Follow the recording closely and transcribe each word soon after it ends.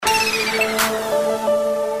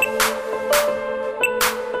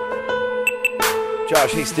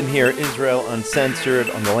Josh Hasten here, Israel Uncensored,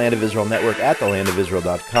 on the Land of Israel Network at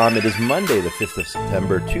thelandofisrael.com. It is Monday, the 5th of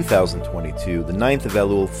September, 2022, the 9th of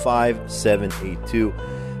Elul, 5782,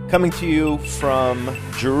 coming to you from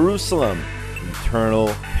Jerusalem, the eternal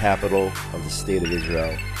capital of the state of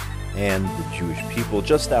Israel and the Jewish people,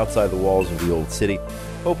 just outside the walls of the old city.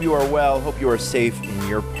 Hope you are well, hope you are safe in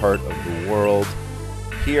your part of the world.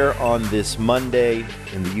 Here on this Monday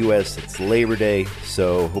in the U.S., it's Labor Day,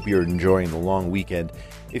 so hope you're enjoying the long weekend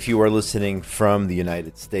if you are listening from the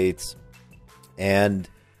United States. And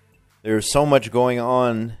there's so much going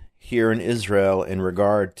on here in Israel in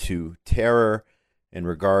regard to terror, in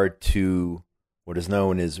regard to what is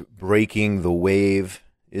known as breaking the wave,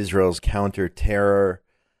 Israel's counter-terror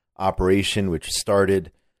operation, which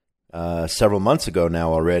started several months ago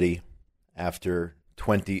now already, after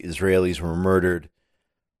 20 Israelis were murdered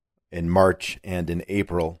in March and in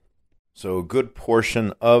April. So a good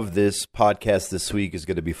portion of this podcast this week is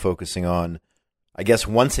going to be focusing on, I guess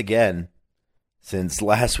once again, since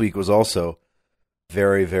last week was also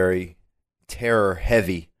very, very terror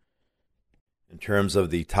heavy in terms of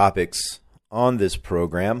the topics on this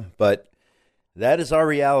program. But that is our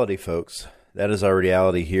reality, folks. That is our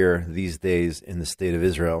reality here these days in the state of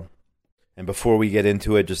Israel. And before we get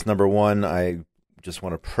into it, just number one, I just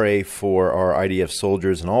want to pray for our IDF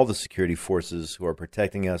soldiers and all the security forces who are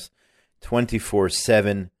protecting us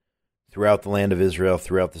 24/7 throughout the land of Israel,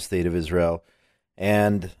 throughout the state of Israel.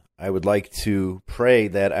 And I would like to pray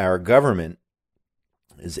that our government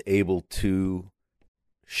is able to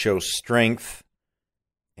show strength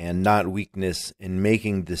and not weakness in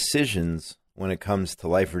making decisions when it comes to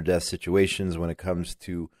life or death situations, when it comes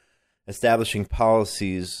to establishing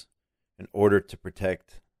policies in order to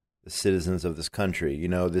protect the citizens of this country. You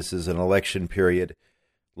know, this is an election period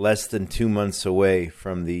less than 2 months away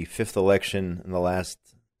from the fifth election in the last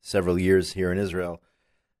several years here in Israel.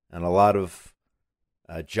 And a lot of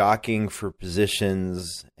jockeying for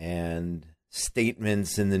positions and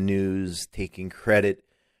statements in the news, taking credit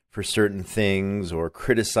for certain things or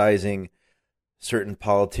criticizing certain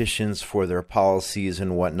politicians for their policies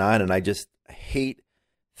and whatnot. And I just hate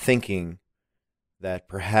thinking that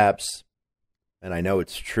perhaps, and I know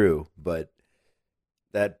it's true, but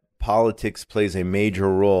that politics plays a major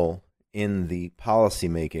role in the policy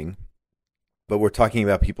making. But we're talking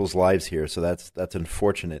about people's lives here, so that's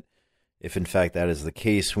unfortunate. If in fact that is the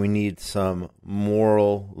case, we need some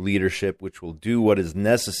moral leadership which will do what is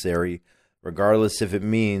necessary, regardless if it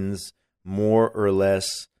means more or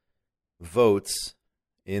less votes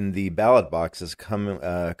in the ballot boxes come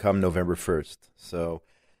November 1st. So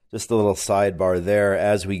just a little sidebar there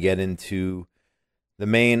as we get into the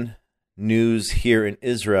main news here in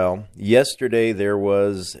Israel. Yesterday, there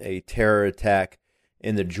was a terror attack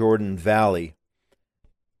in the Jordan Valley.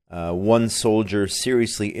 One soldier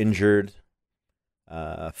seriously injured,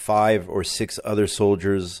 5 or 6 other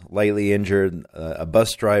soldiers lightly injured, a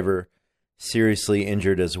bus driver seriously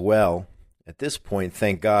injured as well. At this point,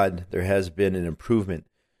 thank God, there has been an improvement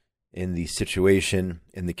in the situation,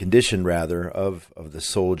 in the condition rather, of the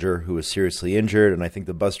soldier who was seriously injured, and I think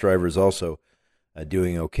the bus driver is also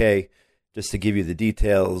doing okay. Just to give you the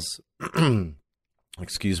details,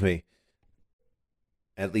 excuse me,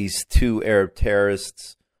 at least 2 Arab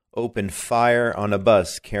terrorists opened fire on a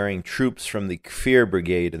bus carrying troops from the Kfir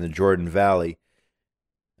Brigade in the Jordan Valley,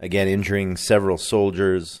 again injuring several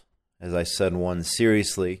soldiers, as I said, 1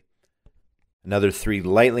 seriously, another 3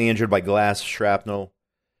 lightly injured by glass shrapnel,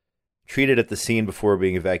 treated at the scene before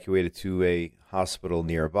being evacuated to a hospital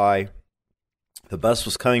nearby. The bus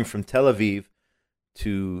was coming from Tel Aviv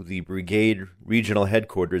to the brigade regional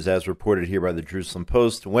headquarters, as reported here by the Jerusalem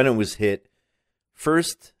Post, when it was hit.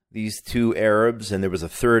 First, these 2 Arabs, and there was a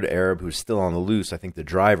 3rd Arab who's still on the loose, I think the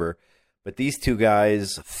driver, but these 2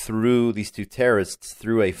 terrorists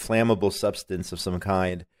threw a flammable substance of some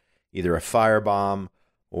kind, either a firebomb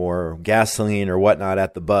or gasoline or whatnot,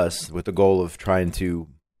 at the bus with the goal of trying to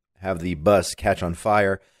have the bus catch on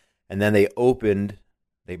fire. And then they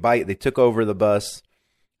took over the bus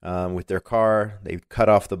with their car, they cut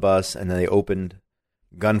off the bus, and then they opened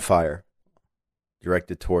gunfire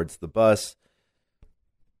directed towards the bus.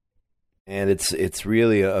 And it's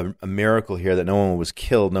really a miracle here that no one was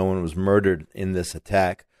killed, no one was murdered in this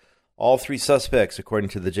attack. All 3 suspects, according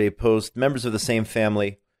to the J Post, members of the same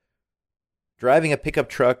family, driving a pickup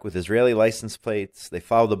truck with Israeli license plates. They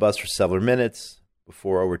followed the bus for several minutes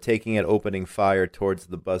before overtaking it, opening fire towards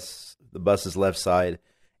the bus's left side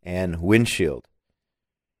and windshield.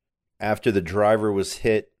 After the driver was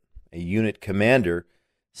hit, a unit commander,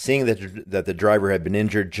 seeing that the driver had been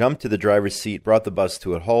injured, jumped to the driver's seat, brought the bus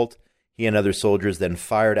to a halt. He and other soldiers then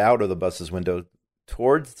fired out of the bus's window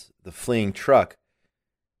towards the fleeing truck,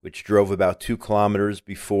 which drove about 2 kilometers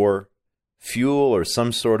before fuel or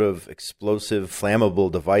some sort of explosive,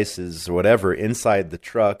 flammable devices or whatever inside the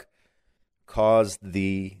truck caused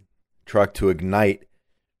the truck to ignite.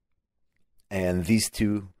 And these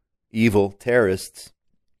 2 evil terrorists,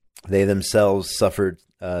 they themselves suffered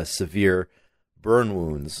severe burn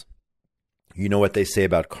wounds. You know what they say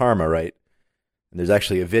about karma, right? And there's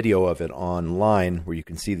actually a video of it online where you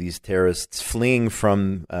can see these terrorists fleeing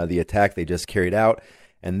from the attack they just carried out,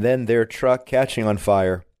 and then their truck catching on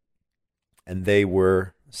fire, and they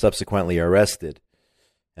were subsequently arrested.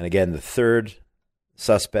 And again, the third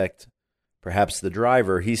suspect, perhaps the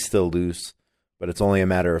driver, he's still loose, but it's only a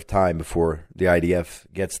matter of time before the IDF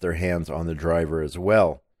gets their hands on the driver as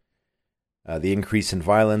well. The increase in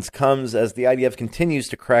violence comes as the IDF continues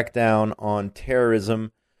to crack down on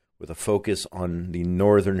terrorism with a focus on the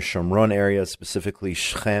northern Shomron area, specifically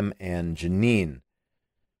Shechem and Jenin.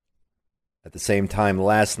 At the same time,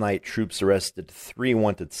 last night, troops arrested 3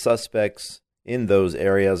 wanted suspects in those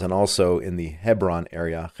areas and also in the Hebron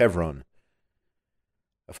area, Hebron.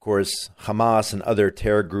 Of course, Hamas and other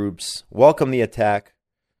terror groups welcomed the attack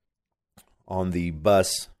on the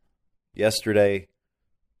bus yesterday.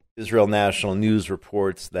 Israel National News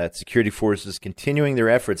reports that security forces continuing their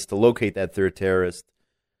efforts to locate that third terrorist.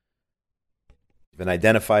 He's been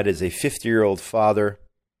identified as a 50-year-old father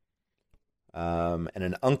and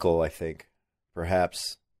an uncle, I think,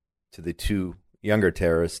 perhaps, to the 2 younger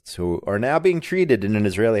terrorists who are now being treated in an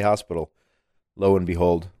Israeli hospital. Lo and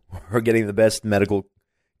behold, we're getting the best medical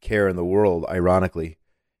care in the world, ironically.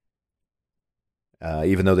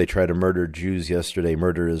 Even though they tried to murder Jews yesterday,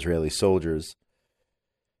 murder Israeli soldiers.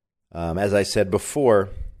 As I said before,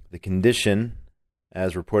 the condition,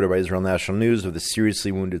 as reported by Israel National News, of the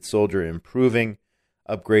seriously wounded soldier improving,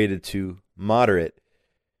 upgraded to moderate.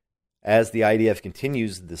 As the IDF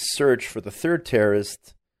continues the search for the third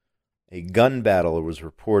terrorist, a gun battle was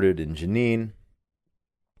reported in Jenin.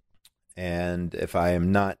 And if I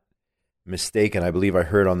am not mistaken, I believe I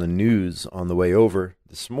heard on the news on the way over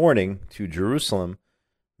this morning to Jerusalem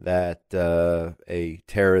that a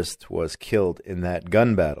terrorist was killed in that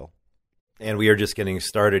gun battle. And we are just getting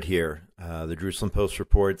started here. The Jerusalem Post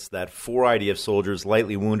reports that 4 IDF soldiers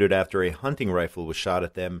lightly wounded after a hunting rifle was shot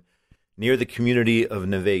at them near the community of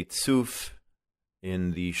Neve Tzuf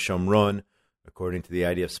in the Shomron. According to the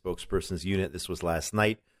IDF spokesperson's unit, this was last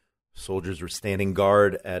night. Soldiers were standing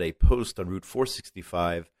guard at a post on Route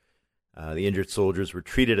 465. The injured soldiers were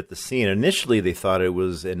treated at the scene. Initially, they thought it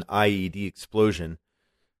was an IED explosion,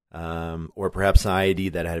 or perhaps an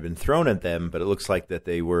IED that had been thrown at them, but it looks like that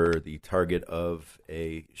they were the target of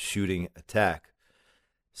a shooting attack.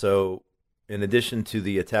 So, in addition to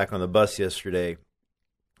the attack on the bus yesterday,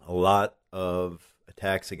 a lot of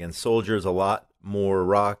attacks against soldiers, a lot more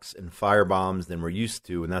rocks and firebombs than we're used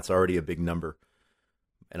to, and that's already a big number.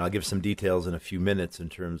 And I'll give some details in a few minutes in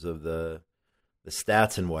terms of the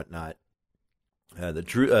stats and whatnot.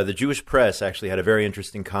 The Jewish press actually had a very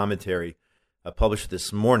interesting commentary published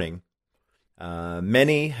this morning.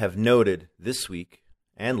 Many have noted this week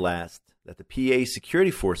and last that the PA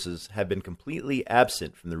security forces have been completely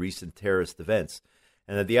absent from the recent terrorist events,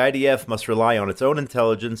 and that the IDF must rely on its own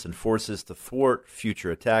intelligence and forces to thwart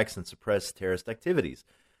future attacks and suppress terrorist activities.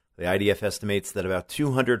 The IDF estimates that about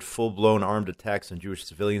 200 full-blown armed attacks on Jewish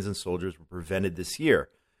civilians and soldiers were prevented this year.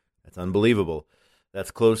 That's unbelievable.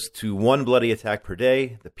 That's close to 1 bloody attack per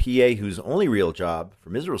day. The PA, whose only real job,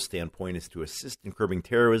 from Israel's standpoint, is to assist in curbing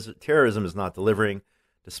terrorism, is not delivering,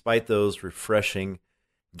 despite those refreshing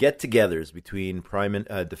get-togethers between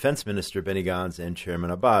Defense Minister Benny Gantz and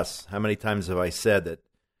Chairman Abbas. How many times have I said that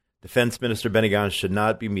Defense Minister Benny Gantz should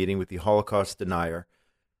not be meeting with the Holocaust denier,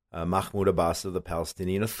 Mahmoud Abbas of the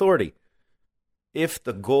Palestinian Authority? If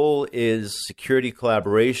the goal is security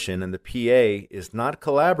collaboration and the PA is not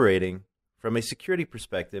collaborating from a security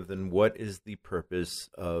perspective, then what is the purpose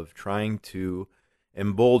of trying to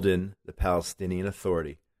embolden the Palestinian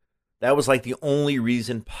Authority? That was like the only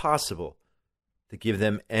reason possible to give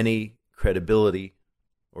them any credibility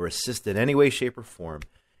or assist in any way, shape, or form.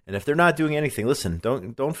 And if they're not doing anything, listen,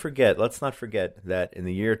 don't forget, let's not forget that in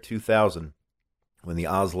the year 2000, when the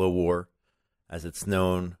Oslo War, as it's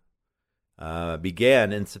known,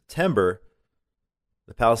 began in September,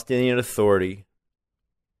 the Palestinian Authority,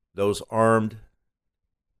 those armed,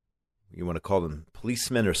 you want to call them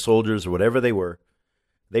policemen or soldiers or whatever they were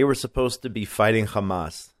supposed to be fighting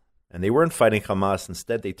Hamas. And they weren't fighting Hamas.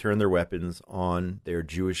 Instead, they turned their weapons on their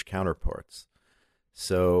Jewish counterparts.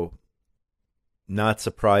 So, not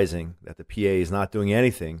surprising that the PA is not doing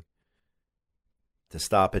anything to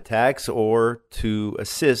stop attacks or to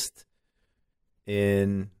assist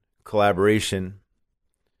in collaboration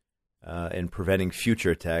in preventing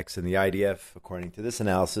future attacks. And the IDF, according to this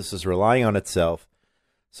analysis, is relying on itself.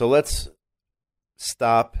 So let's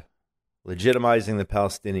stop legitimizing the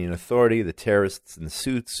Palestinian Authority, the terrorists in the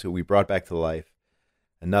suits who we brought back to life.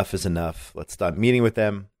 Enough is enough. Let's stop meeting with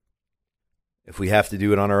them. If we have to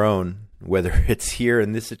do it on our own, whether it's here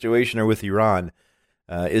in this situation or with Iran,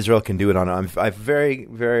 Israel can do it on. I'm very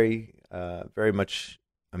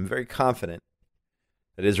confident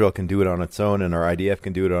that Israel can do it on its own, and our IDF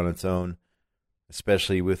can do it on its own,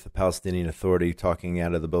 especially with the Palestinian Authority talking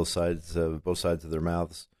out of both sides of their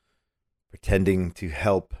mouths, pretending to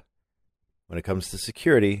help when it comes to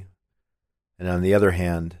security, and on the other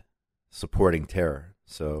hand, supporting terror.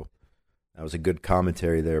 So that was a good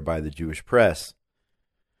commentary there by the Jewish press.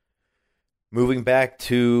 Moving back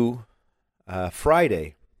to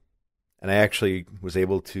Friday, and I actually was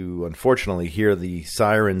able to, unfortunately, hear the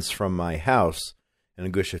sirens from my house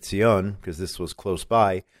in Gush Etzion, because this was close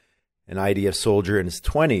by. An IDF soldier in his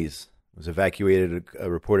 20s was evacuated,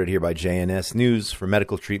 reported here by JNS News, for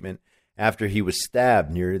medical treatment after he was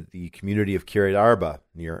stabbed near the community of Kiryat Arba,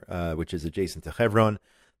 which is adjacent to Hebron.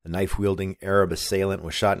 The knife-wielding Arab assailant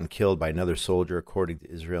was shot and killed by another soldier, according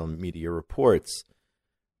to Israel media reports.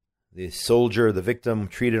 The soldier, the victim,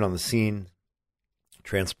 treated on the scene,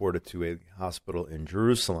 transported to a hospital in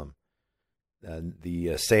Jerusalem. The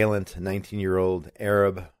assailant, a 19-year-old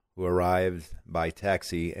Arab who arrived by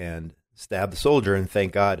taxi and stabbed the soldier, and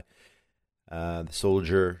thank God the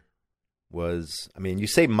soldier was, you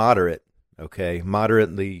say moderate, okay,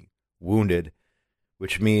 moderately wounded,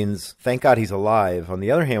 which means thank God he's alive. On the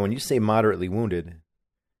other hand, when you say moderately wounded,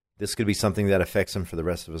 this could be something that affects him for the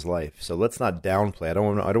rest of his life. So let's not downplay. I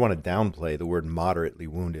don't want to downplay the word moderately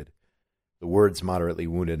wounded, the words moderately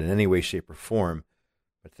wounded in any way, shape, or form.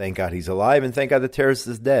 But thank God he's alive, and thank God the terrorist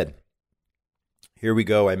is dead. Here we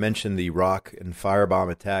go. I mentioned the rock and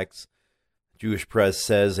firebomb attacks. Jewish press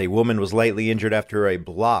says a woman was lightly injured after a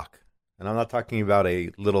block, and I'm not talking about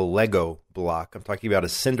a little Lego block. I'm talking about a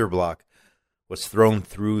cinder block, was thrown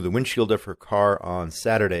through the windshield of her car on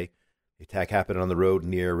Saturday. The attack happened on the road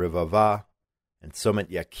near Rivava and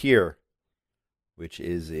Somet Yakir, which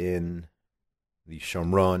is in the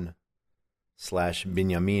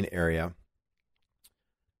Shomron/Binyamin area.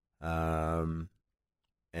 And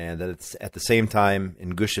that it's at the same time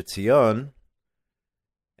in Gush Etzion,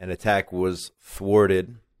 an attack was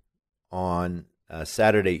thwarted on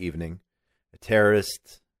Saturday evening. A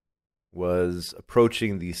terrorist was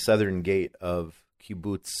approaching the southern gate of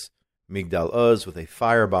Kibbutz Migdal Oz with a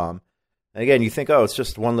firebomb. And again, you think, oh, it's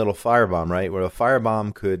just one little firebomb, right? Well, a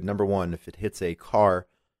firebomb could, number one, if it hits a car,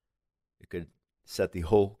 it could set the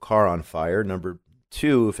whole car on fire. Number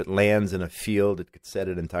two, if it lands in a field, it could set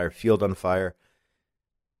an entire field on fire.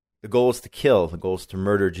 The goal is to kill. The goal is to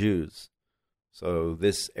murder Jews. So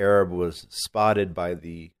this Arab was spotted by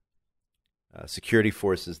the security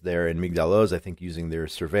forces there in Migdal Oz, I think using their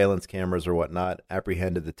surveillance cameras or whatnot,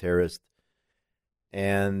 apprehended the terrorist.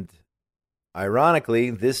 And ironically,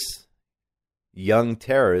 this young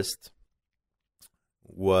terrorist,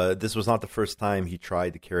 this was not the first time he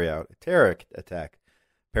tried to carry out a terror attack.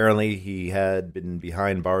 Apparently, he had been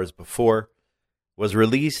behind bars before, was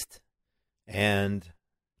released, and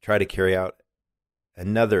tried to carry out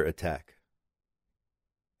another attack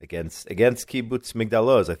against Kibbutz Migdal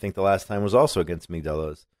Oz. I think the last time was also against Migdal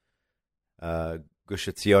Oz. Gush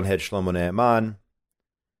Etzion head Shlomo Ne'eman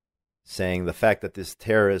saying the fact that this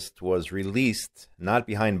terrorist was released, not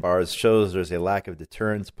behind bars, shows there's a lack of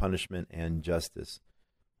deterrence, punishment, and justice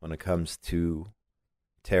when it comes to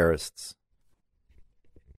terrorists.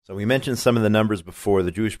 So we mentioned some of the numbers before. The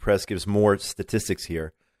Jewish press gives more statistics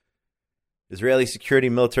here. Israeli security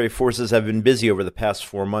military forces have been busy over the past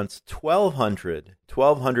 4 months. 1,200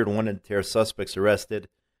 wanted terror suspects arrested,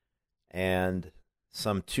 and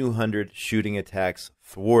some 200 shooting attacks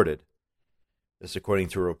thwarted. This according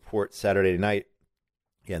to a report Saturday night.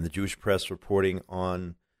 Again, the Jewish press reporting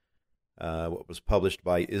on what was published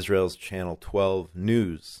by Israel's Channel 12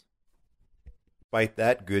 News. Despite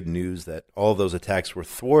that good news that all those attacks were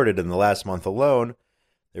thwarted in the last month alone,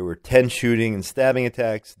 there were 10 shooting and stabbing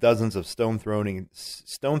attacks, dozens of stone throwing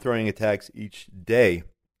attacks each day,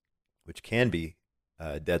 which can be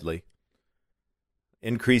deadly.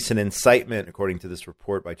 Increase in incitement, according to this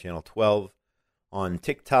report by Channel 12, on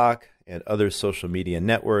TikTok and other social media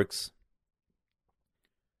networks.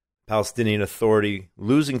 Palestinian Authority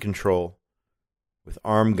losing control, with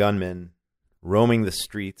armed gunmen roaming the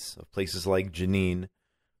streets of places like Jenin.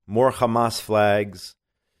 More Hamas flags,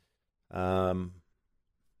 more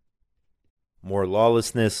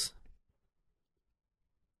lawlessness,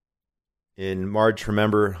 In March,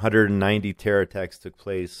 remember, 190 terror attacks took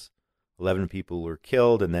place. 11 people were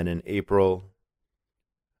killed. And then in April,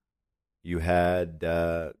 you had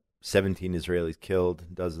 17 Israelis killed,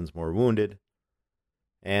 dozens more wounded.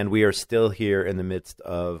 And we are still here in the midst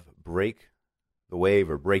of breaking the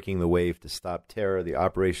wave to stop terror. The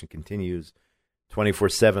operation continues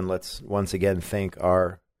 24/7. Let's once again thank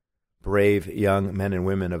our brave young men and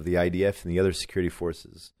women of the IDF and the other security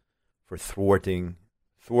forces for thwarting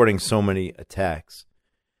so many attacks.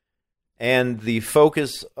 And the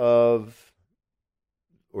focus of,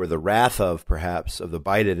 or the wrath of, perhaps, of the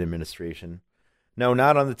Biden administration, no,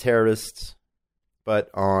 not on the terrorists,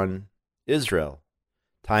 but on Israel.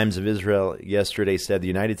 Times of Israel yesterday said the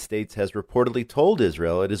United States has reportedly told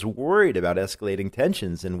Israel it is worried about escalating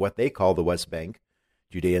tensions in what they call the West Bank,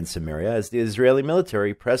 Judea and Samaria, as the Israeli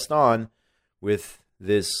military pressed on with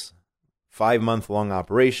this 5-month-long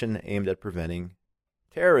operation aimed at preventing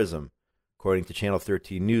terrorism. According to Channel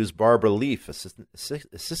 13 News, Barbara Leaf,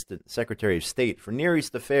 Assistant Secretary of State for Near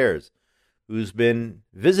East Affairs, who's been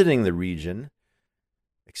visiting the region,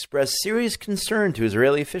 expressed serious concern to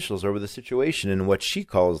Israeli officials over the situation in what she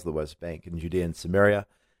calls the West Bank and Judea and Samaria.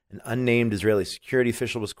 An unnamed Israeli security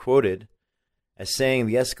official was quoted as saying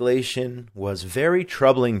the escalation was very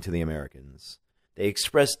troubling to the Americans. They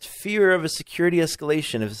expressed fear of a security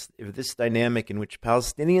escalation if this dynamic in which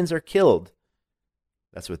Palestinians are killed,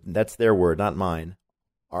 that's their word, not mine,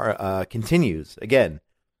 continues. Again,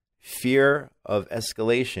 fear of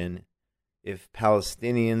escalation if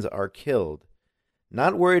Palestinians are killed.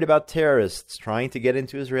 Not worried about terrorists trying to get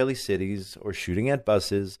into Israeli cities or shooting at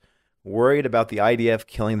buses, worried about the IDF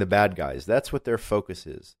killing the bad guys. That's what their focus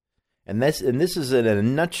is. And this is in a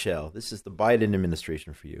nutshell. This is the Biden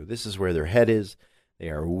administration for you. This is where their head is. They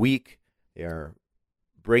are weak. They are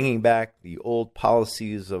bringing back the old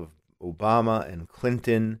policies of Obama and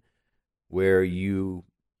Clinton, where you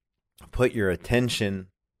put your attention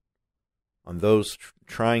on those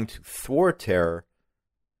trying to thwart terror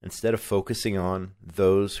instead of focusing on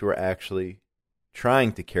those who are actually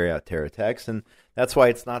trying to carry out terror attacks. And that's why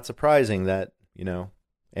it's not surprising that,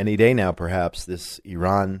 any day now, perhaps, this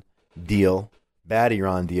Iran deal, bad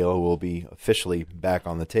Iran deal, will be officially back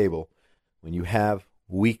on the table. When you have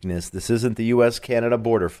weakness, this isn't the U.S.-Canada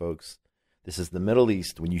border, folks. This is the Middle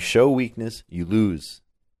East. When you show weakness, you lose.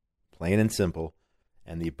 Plain and simple.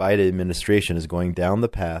 And the Biden administration is going down the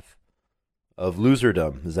path of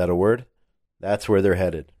loserdom. Is that a word? That's where they're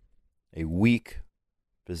headed. A weak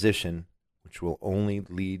position which will only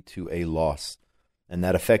lead to a loss. And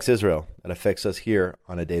that affects Israel. That affects us here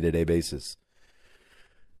on a day-to-day basis.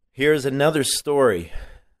 Here's another story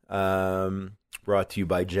brought to you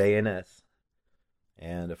by JNS.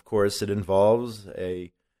 And, of course, it involves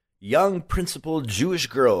a young principled Jewish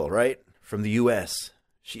girl, right, from the U.S.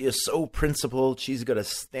 She is so principled, she's going to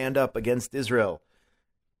stand up against Israel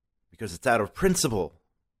because it's out of principle.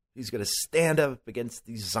 She's going to stand up against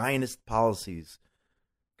these Zionist policies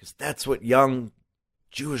because that's what young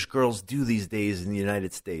Jewish girls do these days in the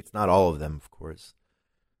United States. Not all of them, of course.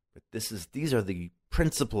 But these are the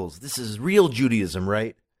principles. This is real Judaism,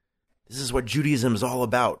 right? This is what Judaism is all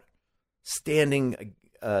about. Standing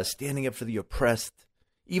up for the oppressed.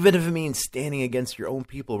 Even if it means standing against your own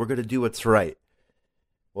people, we're going to do what's right.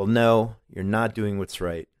 Well, no, you're not doing what's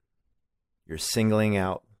right. You're singling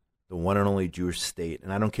out the one and only Jewish state.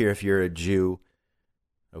 And I don't care if you're a Jew,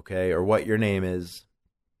 okay, or what your name is.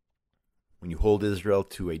 When you hold Israel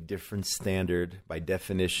to a different standard, by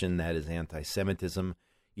definition, that is anti-Semitism.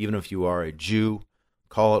 Even if you are a Jew,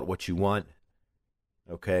 call it what you want,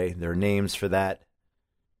 okay? There are names for that.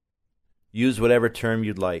 Use whatever term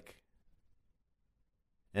you'd like.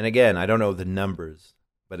 And again, I don't know the numbers,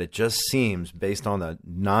 but it just seems, based on the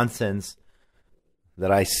nonsense that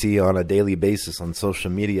I see on a daily basis on social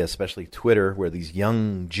media, especially Twitter, where these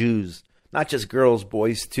young Jews, not just girls,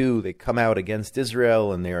 boys too, they come out against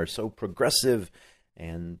Israel, and they are so progressive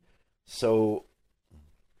and so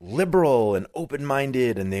liberal and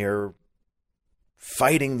open-minded, and they're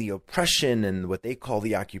fighting the oppression and what they call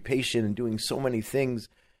the occupation and doing so many things.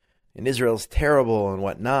 And Israel's terrible and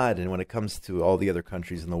whatnot. And when it comes to all the other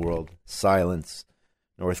countries in the world, silence.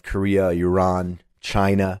 North Korea, Iran,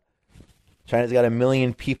 China. China's got 1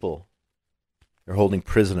 million people they're holding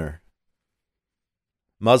prisoner.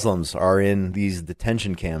 Muslims are in these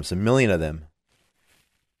detention camps, 1 million of them.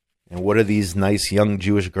 And what are these nice young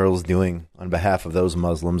Jewish girls doing on behalf of those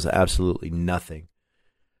Muslims? Absolutely nothing.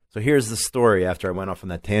 So here's the story after I went off on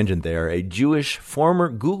that tangent there. A Jewish former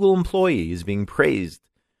Google employee is being praised.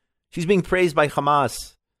 She's being praised by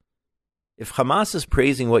Hamas. If Hamas is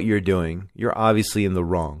praising what you're doing, you're obviously in the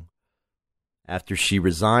wrong. after she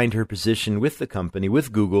resigned her position with the company,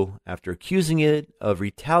 with Google, after accusing it of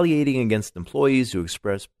retaliating against employees who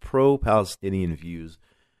express pro-Palestinian views.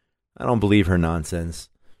 I don't believe her nonsense.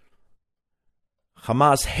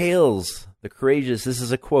 Hamas hails the courageous, this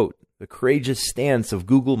is a quote, the courageous stance of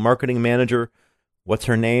Google marketing manager, what's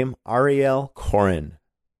her name? Ariel Cohen,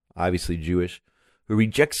 obviously Jewish, who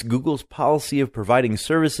rejects Google's policy of providing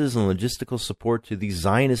services and logistical support to the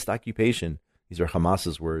Zionist occupation. These are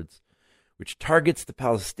Hamas's words, which targets the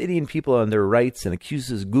Palestinian people and their rights and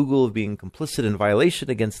accuses Google of being complicit in violation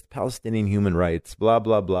against Palestinian human rights. Blah,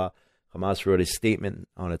 blah, blah. Hamas wrote a statement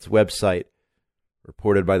on its website,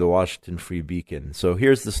 reported by the Washington Free Beacon. So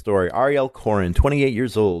here's the story. Ariel Cohen, 28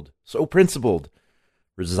 years old, so principled,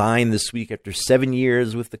 resigned this week after 7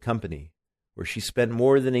 years with the company, where she spent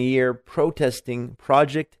more than a year protesting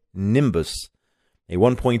Project Nimbus, a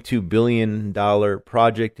 $1.2 billion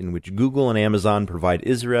project in which Google and Amazon provide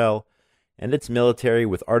Israel and its military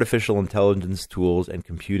with artificial intelligence tools and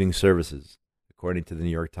computing services, according to the New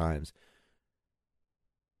York Times.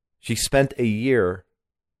 She spent a year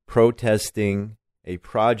protesting a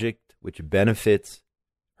project which benefits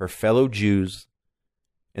her fellow Jews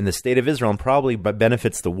in the state of Israel and probably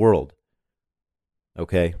benefits the world.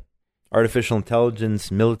 Okay? Artificial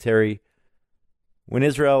intelligence, military. When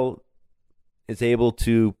Israel is able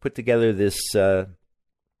to put together this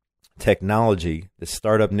technology, this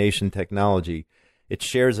startup nation technology, it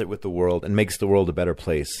shares it with the world and makes the world a better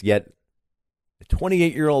place. Yet, a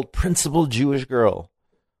 28-year-old principled Jewish girl,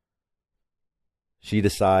 she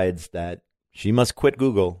decides that she must quit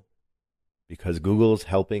Google because Google is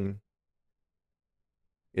helping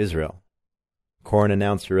Israel. Cohen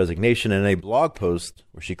announced her resignation in a blog post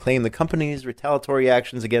where she claimed the company's retaliatory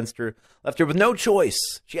actions against her left her with no choice.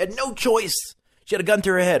 She had no choice. She had a gun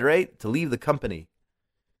to her head, right? To leave the company.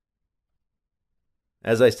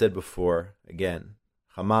 As I said before, again,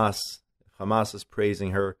 Hamas is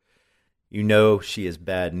praising her. You know she is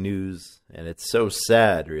bad news, and it's so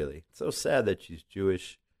sad, really. It's so sad that she's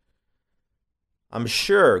Jewish. I'm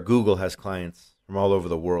sure Google has clients from all over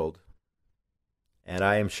the world, and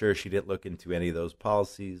I am sure she didn't look into any of those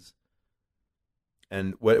policies.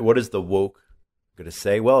 And what is the woke going to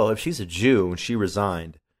say? Well, if she's a Jew and she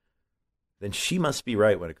resigned, then she must be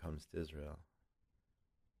right when it comes to Israel.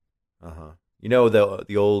 You know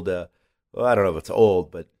the old, well, I don't know if it's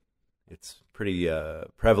old, but it's pretty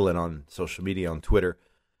prevalent on social media, on Twitter.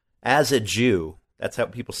 As a Jew, that's how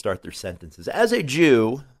people start their sentences. As a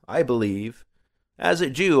Jew, I believe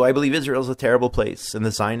Israel's a terrible place, and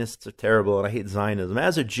the Zionists are terrible, and I hate Zionism.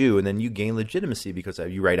 As a Jew, and then you gain legitimacy because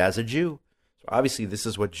you write as a Jew. So obviously this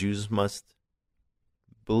is what Jews must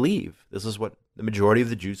believe. This is what the majority of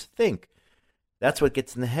the Jews think. That's what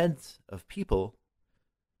gets in the heads of people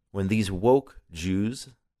when these woke Jews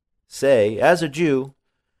say, as a Jew,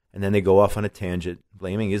 and then they go off on a tangent,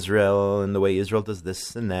 blaming Israel and the way Israel does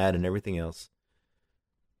this and that and everything else.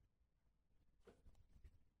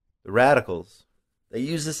 The radicals, they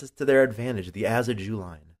use this to their advantage, the as a Jew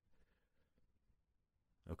line.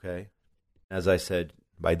 Okay? As I said,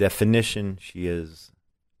 by definition, she is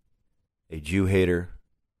a Jew hater,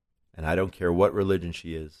 and I don't care what religion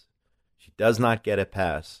she is. She does not get a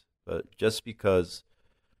pass, but just because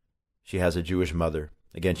she has a Jewish mother.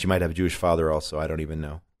 Again, she might have a Jewish father also, I don't even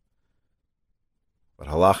know. But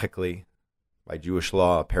halachically, by Jewish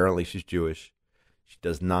law, apparently she's Jewish. She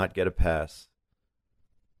does not get a pass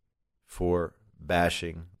for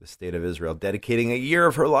bashing the state of Israel, dedicating a year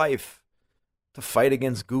of her life to fight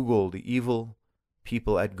against Google, the evil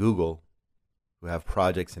people at Google who have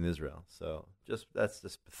projects in Israel. So that's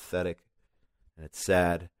just pathetic, and it's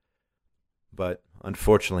sad, but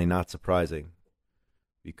unfortunately not surprising,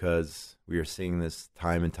 because we are seeing this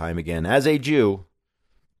time and time again. As a Jew,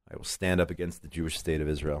 I will stand up against the Jewish state of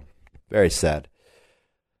Israel. Very sad.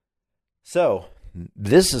 So,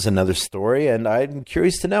 this is another story, and I'm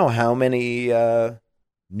curious to know how many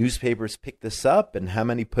newspapers pick this up and how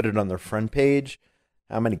many put it on their front page,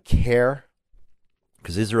 how many care,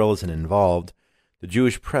 because Israel isn't involved. The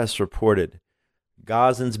Jewish press reported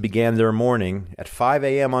Gazans began their mourning at 5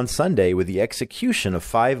 a.m. on Sunday with the execution of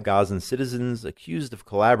 5 Gazan citizens accused of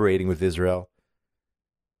collaborating with Israel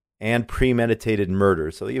and premeditated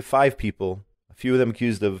murder. So you have 5 people, a few of them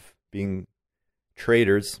accused of being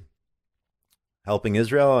traitors, helping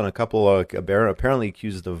Israel, and a couple apparently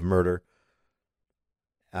accused of murder.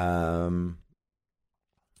 And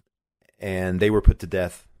they were put to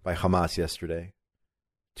death by Hamas yesterday.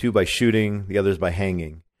 2 by shooting, the others by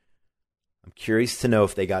hanging. I'm curious to know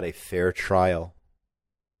if they got a fair trial.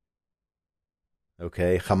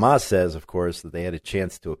 Okay, Hamas says, of course, that they had a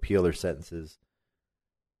chance to appeal their sentences.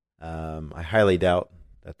 I highly doubt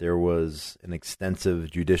that there was an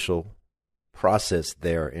extensive judicial process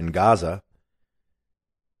there in Gaza,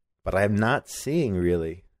 but I'm not seeing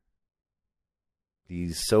really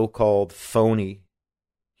these so-called phony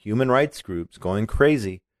human rights groups going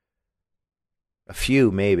crazy. A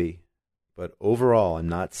few, maybe. But overall, I'm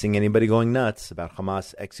not seeing anybody going nuts about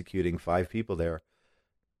Hamas executing 5 people there.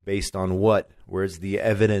 Based on what? Where's the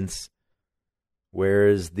evidence?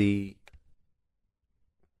 Where's the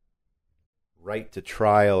right to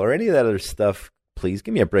trial or any of that other stuff? Please,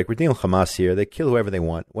 give me a break. We're dealing with Hamas here. They kill whoever they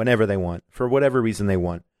want, whenever they want, for whatever reason they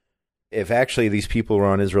want. If actually these people were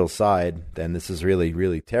on Israel's side, then this is really,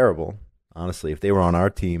 really terrible. Honestly, if they were on our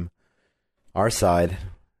team, our side,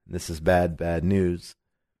 this is bad, bad news.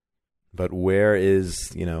 But where is,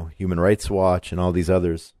 Human Rights Watch and all these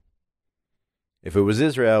others? If it was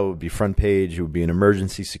Israel, it would be front page. It would be an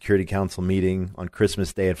emergency Security Council meeting on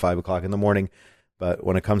Christmas Day at 5 o'clock in the morning. But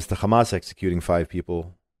when it comes to Hamas executing 5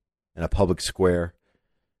 people in a public square,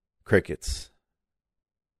 crickets.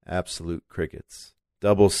 Absolute crickets.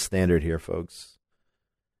 Double standard here, folks.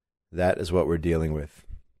 That is what we're dealing with.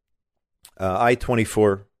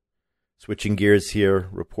 I-24, switching gears here,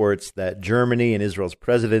 reports that Germany and Israel's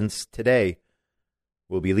presidents today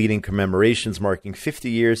will be leading commemorations marking 50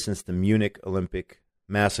 years since the Munich Olympic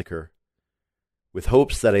massacre, with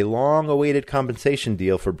hopes that a long-awaited compensation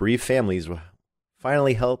deal for bereaved families will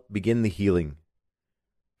finally help begin the healing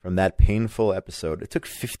from that painful episode. It took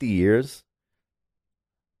 50 years,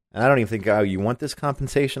 and I don't even think, you want this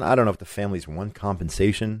compensation? I don't know if the families want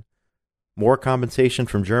compensation, more compensation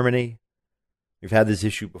from Germany. We've had this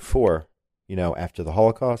issue before, after the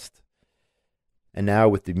Holocaust. And now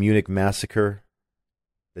with the Munich massacre,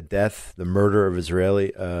 the death, the murder of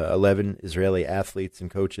 11 Israeli athletes and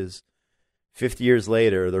coaches. 50 years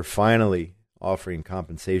later, they're finally offering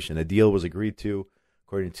compensation. A deal was agreed to,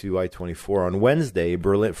 according to I-24, on Wednesday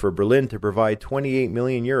for Berlin to provide 28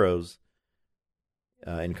 million euros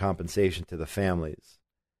in compensation to the families.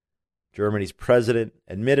 Germany's president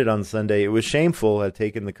admitted on Sunday it was shameful it had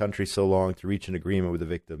taken the country so long to reach an agreement with the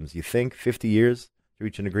victims. You think 50 years to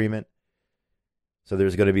reach an agreement? So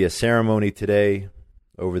there's going to be a ceremony today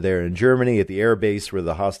over there in Germany at the air base where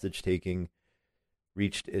the hostage-taking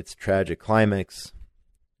reached its tragic climax,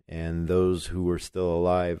 and those who were still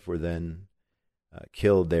alive were then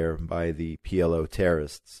killed there by the PLO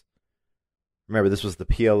terrorists. Remember, this was the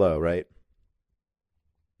PLO, right?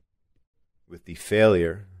 With the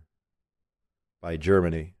failure by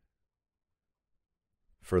Germany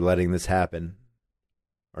for letting this happen,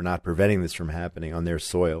 or not preventing this from happening on their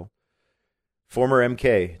soil. Former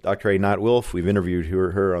MK, Dr. Einat Wilf, we've interviewed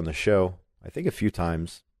her on the show, I think a few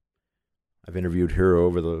times. I've interviewed her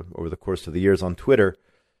over the course of the years on Twitter.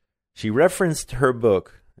 She referenced her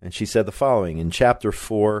book, and she said the following. In Chapter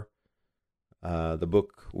 4, the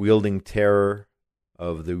book Wielding Terror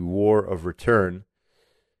of the War of Return,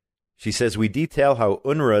 she says, we detail how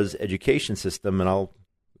UNRWA's education system, and I'll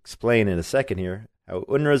explain in a second here, how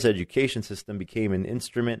UNRWA's education system became an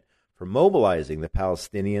instrument for mobilizing the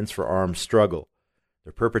Palestinians for armed struggle.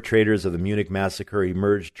 The perpetrators of the Munich massacre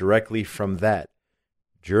emerged directly from that.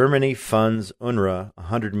 Germany funds UNRWA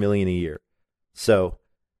 $100 million a year. So,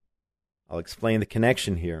 I'll explain the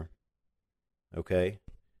connection here. Okay?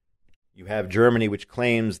 You have Germany, which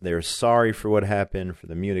claims they're sorry for what happened, for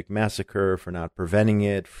the Munich massacre, for not preventing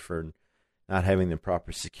it, for not having the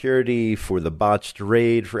proper security, for the botched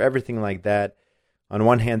raid, for everything like that. On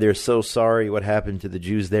one hand, they're so sorry what happened to the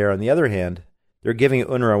Jews there. On the other hand, they're giving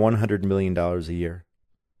UNRWA $100 million a year.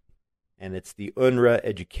 And it's the UNRWA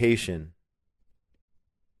education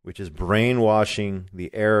which is brainwashing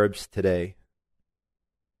the Arabs today.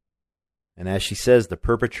 And as she says, the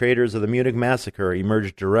perpetrators of the Munich massacre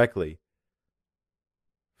emerged directly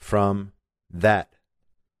from that,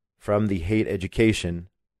 from the hate education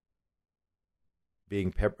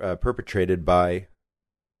being perpetrated by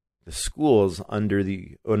the schools under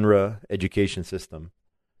the UNRWA education system.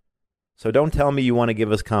 So don't tell me you want to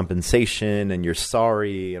give us compensation and you're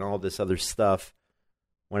sorry and all this other stuff,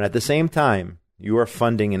 when at the same time you are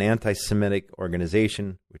funding an anti-Semitic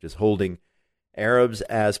organization which is holding Arabs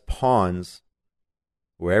as pawns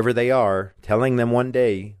wherever they are, telling them one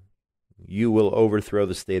day, you will overthrow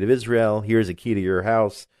the state of Israel. Here's a key to your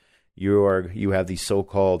house. You have the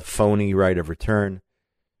so-called phony right of return,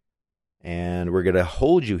 and we're going to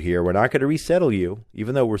hold you here. We're not going to resettle you,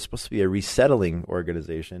 even though we're supposed to be a resettling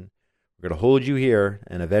organization. We're going to hold you here,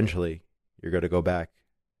 and eventually you're going to go back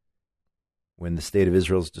when the state of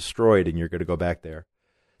Israel is destroyed, and you're going to go back there.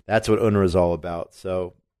 That's what UNRWA is all about.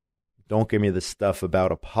 So don't give me this stuff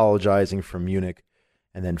about apologizing for Munich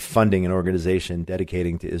and then funding an organization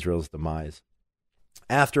dedicating to Israel's demise.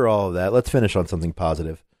 After all of that, let's finish on something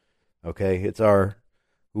positive. Okay, it's our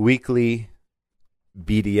weekly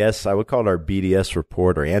BDS, I would call it our BDS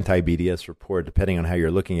report or anti-BDS report, depending on how you're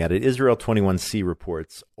looking at it. Israel 21C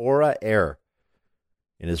reports, Aura Air,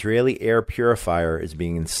 an Israeli air purifier, is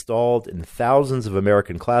being installed in thousands of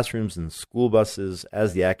American classrooms and school buses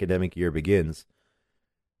as the academic year begins.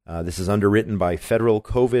 This is underwritten by federal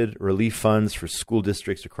COVID relief funds for school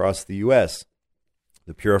districts across the U.S.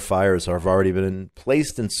 The purifiers have already been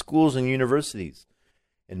placed in schools and universities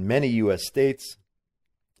in many U.S. states.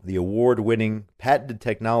 The award-winning patented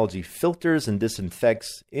technology filters and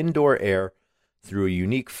disinfects indoor air through a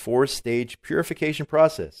unique 4-stage purification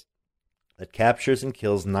process that captures and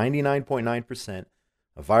kills 99.9%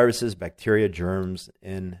 of viruses, bacteria, germs,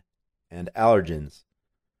 and allergens.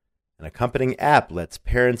 An accompanying app lets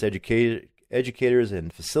parents, educators,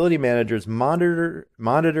 and facility managers monitor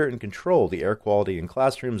and control the air quality in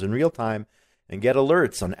classrooms in real time and get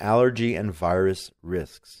alerts on allergy and virus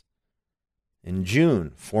risks. In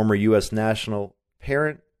June, former U.S. National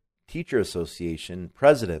Parent-Teacher Association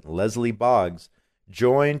President Leslie Boggs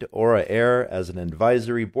joined Aura Air as an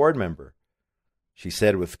advisory board member. She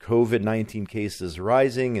said, with COVID-19 cases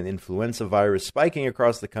rising and influenza virus spiking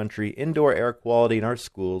across the country, indoor air quality in our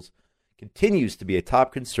schools continues to be a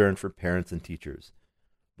top concern for parents and teachers.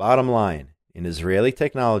 Bottom line, in Israeli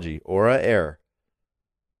technology, Aura Air,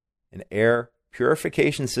 an air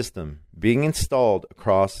purification system being installed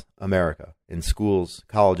across America in schools,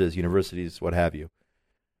 colleges, universities, what have you.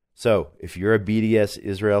 So, if you're a BDS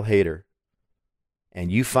Israel hater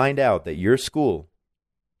and you find out that your school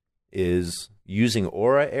is using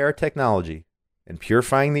Aura Air technology and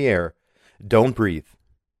purifying the air, don't breathe.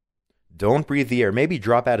 Don't breathe the air. Maybe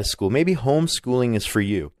drop out of school. Maybe homeschooling is for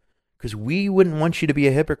you, because we wouldn't want you to be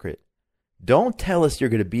a hypocrite. Don't tell us you're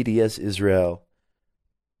going to BDS Israel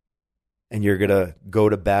and you're going to go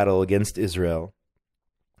to battle against Israel.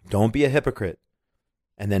 Don't be a hypocrite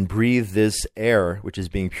and then breathe this air, which is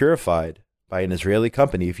being purified by an Israeli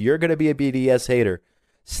company. If you're going to be a BDS hater,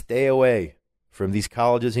 stay away from these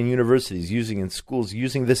colleges and universities in schools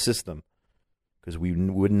using this system, because we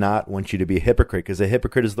would not want you to be a hypocrite, because a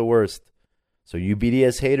hypocrite is the worst. So you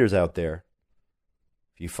BDS haters out there,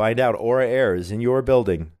 if you find out Aura Air is in your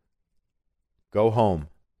building, go home.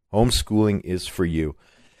 Homeschooling is for you.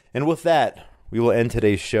 And with that, we will end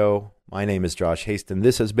today's show. My name is Josh Hasten.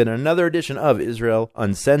 This has been another edition of Israel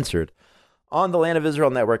Uncensored on the Land of Israel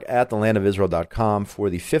Network at thelandofisrael.com for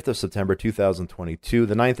the 5th of September, 2022,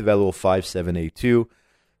 the 9th of Elul, 5782.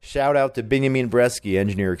 Shout out to Benjamin Bresky,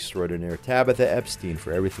 engineer extraordinaire, Tabitha Epstein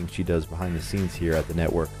for everything she does behind the scenes here at the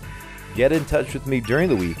network. Get in touch with me during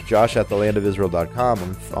the week, Josh at thelandofisrael.com,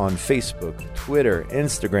 on Facebook, Twitter,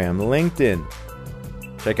 Instagram, LinkedIn.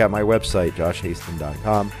 Check out my website,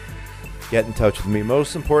 joshhasten.com. Get in touch with me.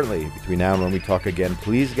 Most importantly, between now and when we talk again,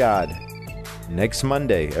 please God, next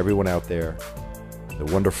Monday, everyone out there, the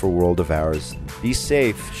wonderful world of ours, be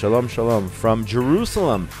safe. Shalom, shalom, from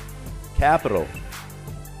Jerusalem, capital,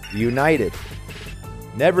 united,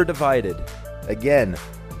 never divided, again,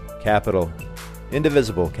 capital,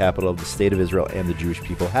 indivisible, capital of the state of Israel and the Jewish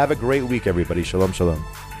people. Have a great week, everybody. Shalom, shalom.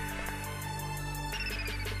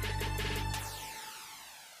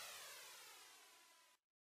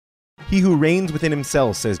 He who reigns within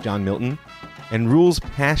himself, says John Milton, and rules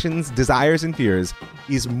passions, desires, and fears,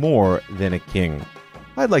 is more than a king.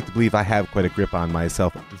 I'd like to believe I have quite a grip on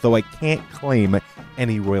myself, though I can't claim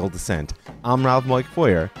any royal descent. I'm Rav Mike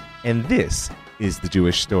Foyer, and this is The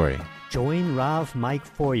Jewish Story. Join Rav Mike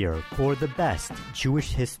Foyer for the best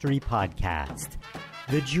Jewish history podcast,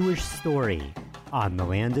 The Jewish Story, on the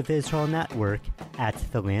Land of Israel Network at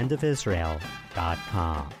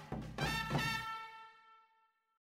thelandofisrael.com.